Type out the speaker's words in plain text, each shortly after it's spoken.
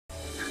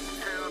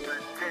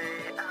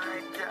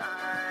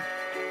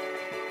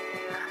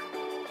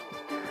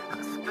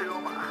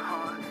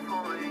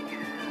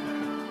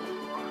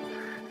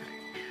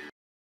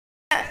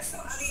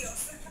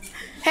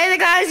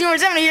guys,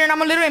 Gamer7 here, and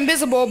I'm a little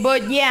invisible,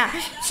 but yeah.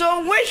 So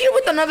we're here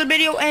with another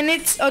video, and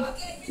it's a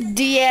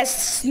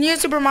DS New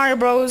Super Mario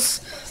Bros.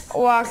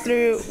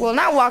 Walkthrough. Well,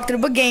 not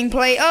walkthrough, but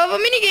gameplay of a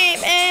mini game,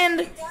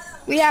 and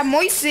we have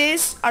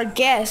Moises, our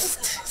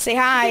guest. Say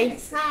hi.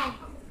 Hi.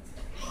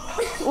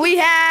 We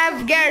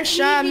have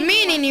Gersha,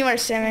 meaning you are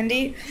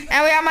 70,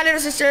 and we have my little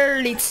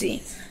sister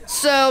Litzy.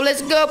 So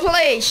let's go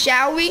play,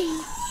 shall we?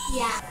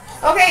 Yeah.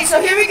 Okay,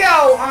 so here we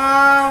go.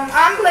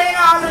 I'm playing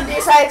on the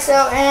DSi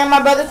XL and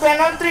my brother's playing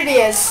on the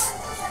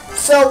 3DS.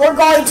 So we're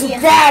going to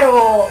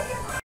battle.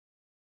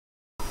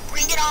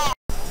 Bring it on.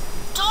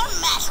 Don't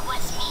mess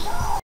with me.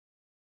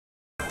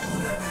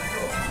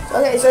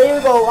 Okay, so here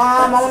we go.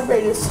 I want to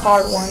play this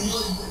hard one.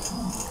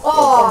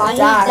 Oh, I hate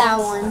that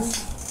one.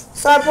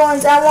 Start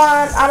points.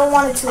 I don't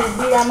want it to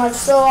be that much,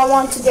 so I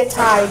want to get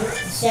tied.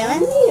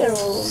 70 or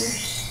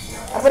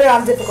I put it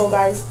on difficult,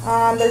 guys.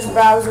 There's a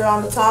browser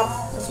on the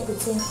top, as you can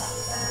see.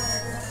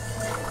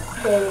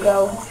 There we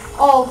go.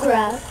 oh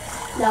crap.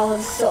 That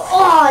was so.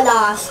 Oh, I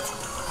lost.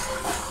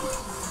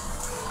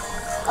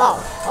 Oh,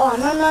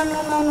 no.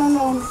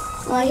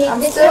 I hate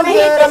this one.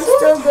 I'm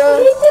still good.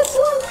 I hate this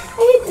one. I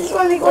hate this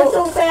one. It goes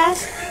so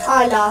fast. Oh,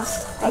 I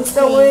lost. I'm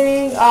still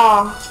winning. I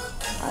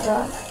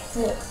got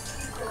it.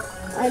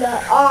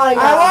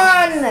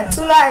 I won!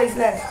 2 lives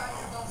left.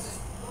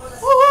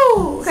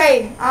 Woohoo!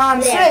 Okay,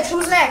 Switch,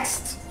 who's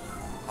next?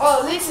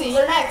 Oh, Lizzie,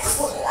 you're next.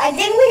 I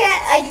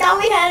thought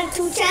we had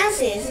 2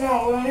 chances.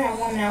 No, we only have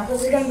 1 now,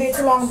 because it's going to be a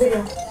too long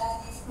video.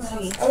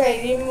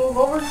 Okay, you move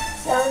over.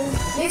 Sorry.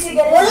 Lizzie,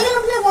 get it. We're going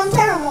to play 1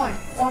 time or more.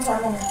 1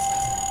 time only.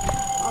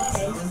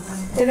 Okay.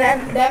 So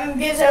that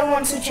gives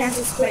everyone 2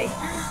 chances to play.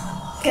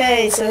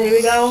 Okay, so here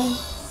we go.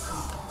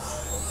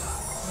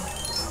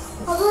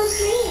 How about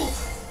me?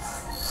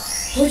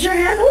 Put your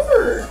hand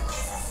over.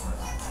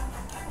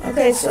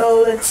 Okay,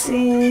 so let's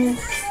see.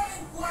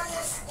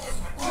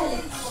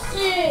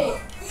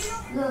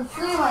 Let's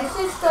see my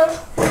sister.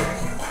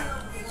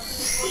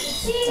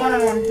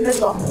 1-on-1. Let's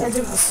go. Let's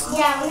do this.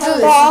 Yeah, we Do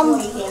have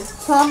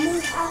this.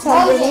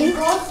 Okay,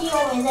 go see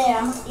over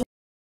there.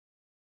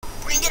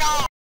 Bring it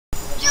on.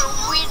 Your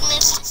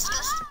weirdness is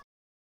disgusting.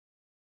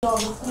 Don't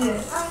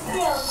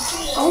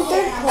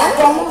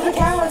move the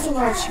camera too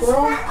much,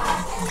 girl.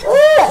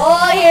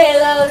 Oh, yeah,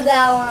 love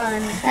that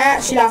one. Ah,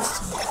 she lost.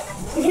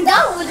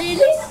 That was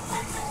easy.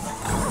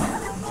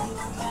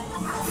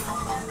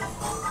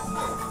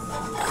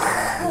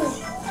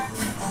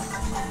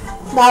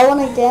 That one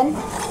again.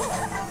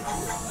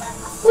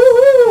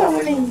 Woohoo! I'm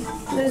winning.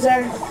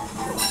 Loser.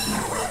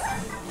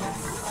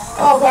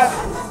 Oh god.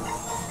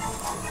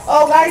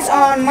 Oh guys,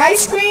 on my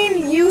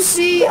screen you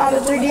see, on the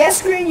 3DS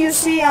screen you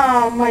see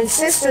my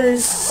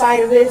sister's side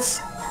of this,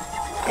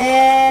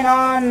 and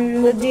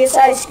on the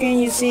DSi screen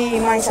you see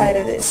my side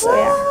of this. So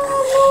yeah,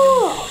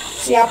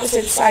 see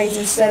opposite sides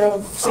instead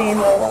of seeing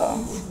the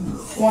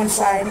one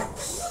side.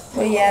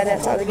 But yeah,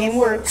 that's how the game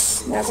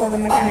works. That's how the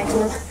mechanics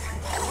work.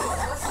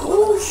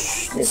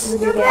 Whoosh, this is a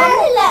good game.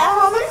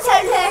 How many times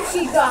have I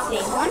actually dropped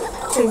it? 1?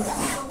 2.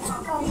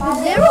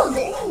 0.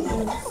 Dang.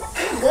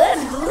 Good,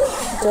 dude.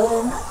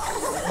 Dumb.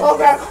 Oh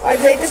crap, I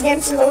played this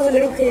game since I was a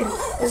little kid.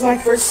 This is my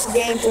first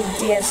game to the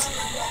DS.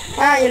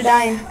 Ah, you're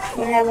dying.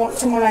 You only have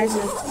 2 more lives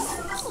left.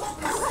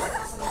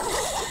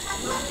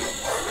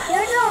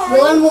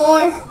 1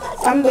 more.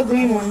 I'm the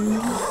green one.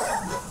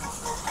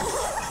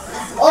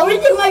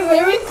 Orange is my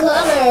favorite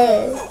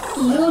color.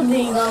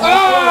 Using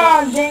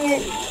Ah, dang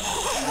it.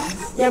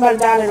 You're about to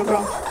die, little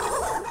girl.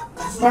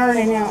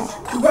 Burning out.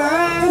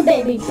 Burn,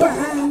 baby,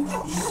 burn.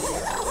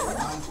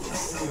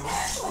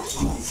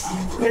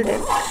 You're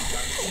dead.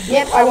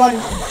 Yep, I won.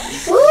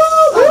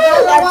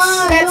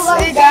 That's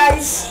it,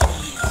 guys.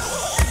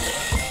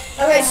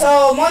 Okay,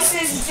 so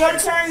Moises, it's your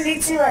turn.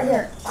 Litzy right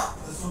here.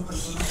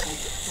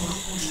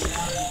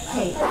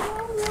 Hey.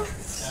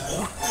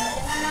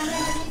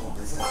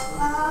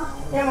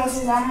 Yeah,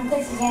 Moises, I'm gonna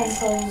pick the game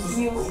because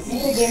you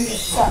pick games that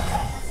suck.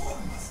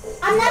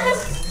 I'm never.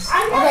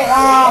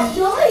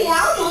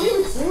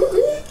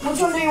 Which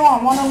one do you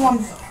want? 1-on-1.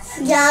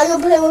 Yeah, you'll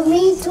play with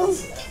me too.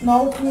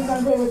 No, you're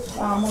gonna play with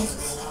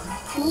Moises.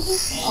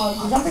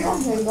 The jumping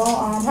one, here you go.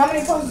 How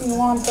many points do you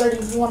want? 30.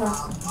 You want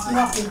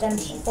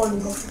redemption. 40.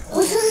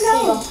 What's your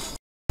name?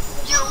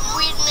 Your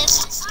weirdness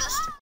is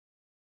disgusting.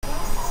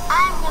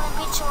 I'm gonna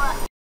beat you up.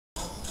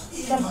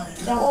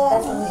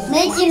 Jump.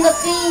 Making the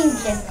thing.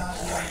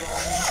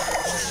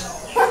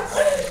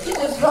 You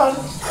just run.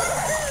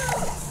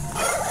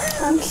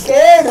 I'm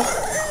scared.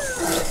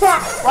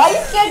 Why are you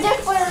scared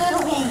just for a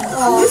little game?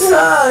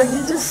 You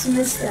just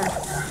missed that.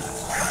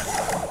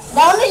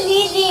 That one is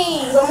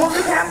easy. Don't move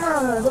the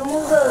camera. Don't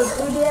move the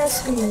 3DS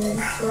screen,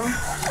 bro.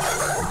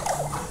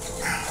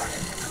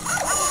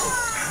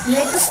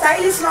 Make the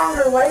stylus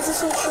longer. Why is it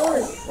so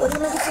short? Why do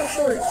you make it so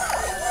short?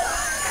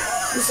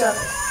 You suck.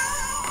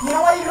 You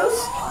know why you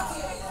lose?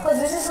 Because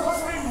this is supposed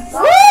to be...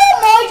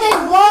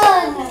 Moises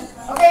won.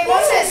 Okay,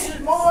 Moises,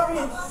 move over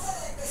here.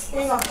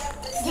 Here you go.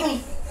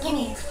 Give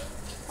me.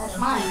 That's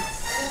mine.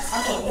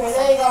 Okay,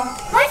 there you go.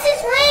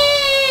 Moises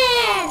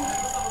win.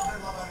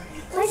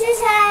 Moises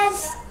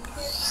has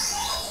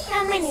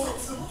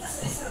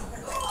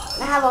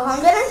have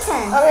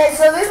 110. Okay,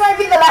 so this might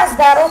be the last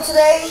battle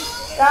today,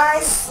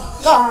 guys.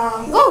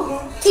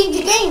 Go. Change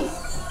the game.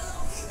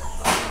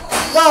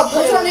 Go.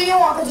 Which one do you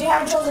want? Because you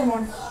haven't chosen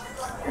one.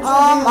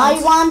 I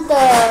want the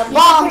You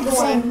bomb can't pick the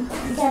one. same.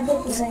 You can't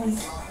pick the same.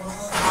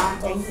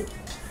 Thank you.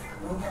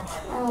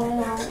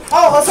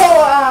 Oh, so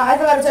I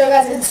forgot to tell you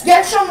guys, it's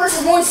Getsham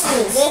versus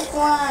Moistures. This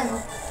one.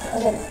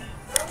 Okay.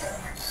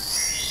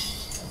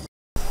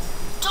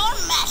 Don't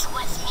mess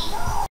with me.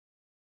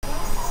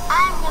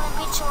 I'm gonna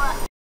beat you up.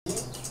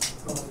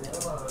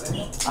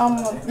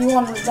 You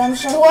want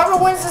redemption? Whoever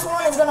wins this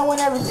one is gonna win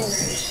everything.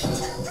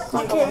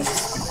 Okay.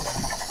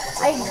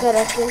 I'm good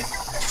at this.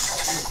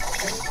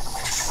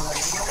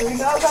 Here we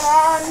go, come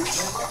on.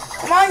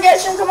 Come on,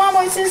 Getsham, come on,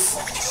 Moises.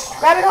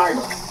 Grab it hard.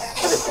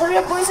 Hurry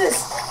up,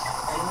 Moises.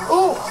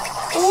 Ooh,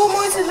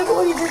 Moises, look at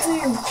what he did to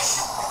you.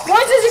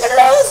 Moises, you're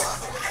gonna lose.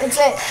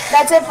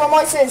 That's it for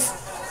Moises.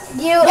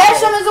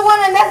 Getsham is the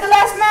winner, and that's the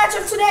last match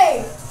of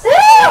today.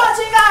 Thanks for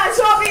watching, guys.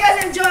 Hope you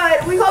guys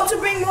enjoyed. We hope to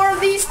bring more of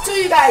these to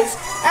you guys.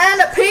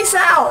 And peace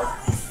out.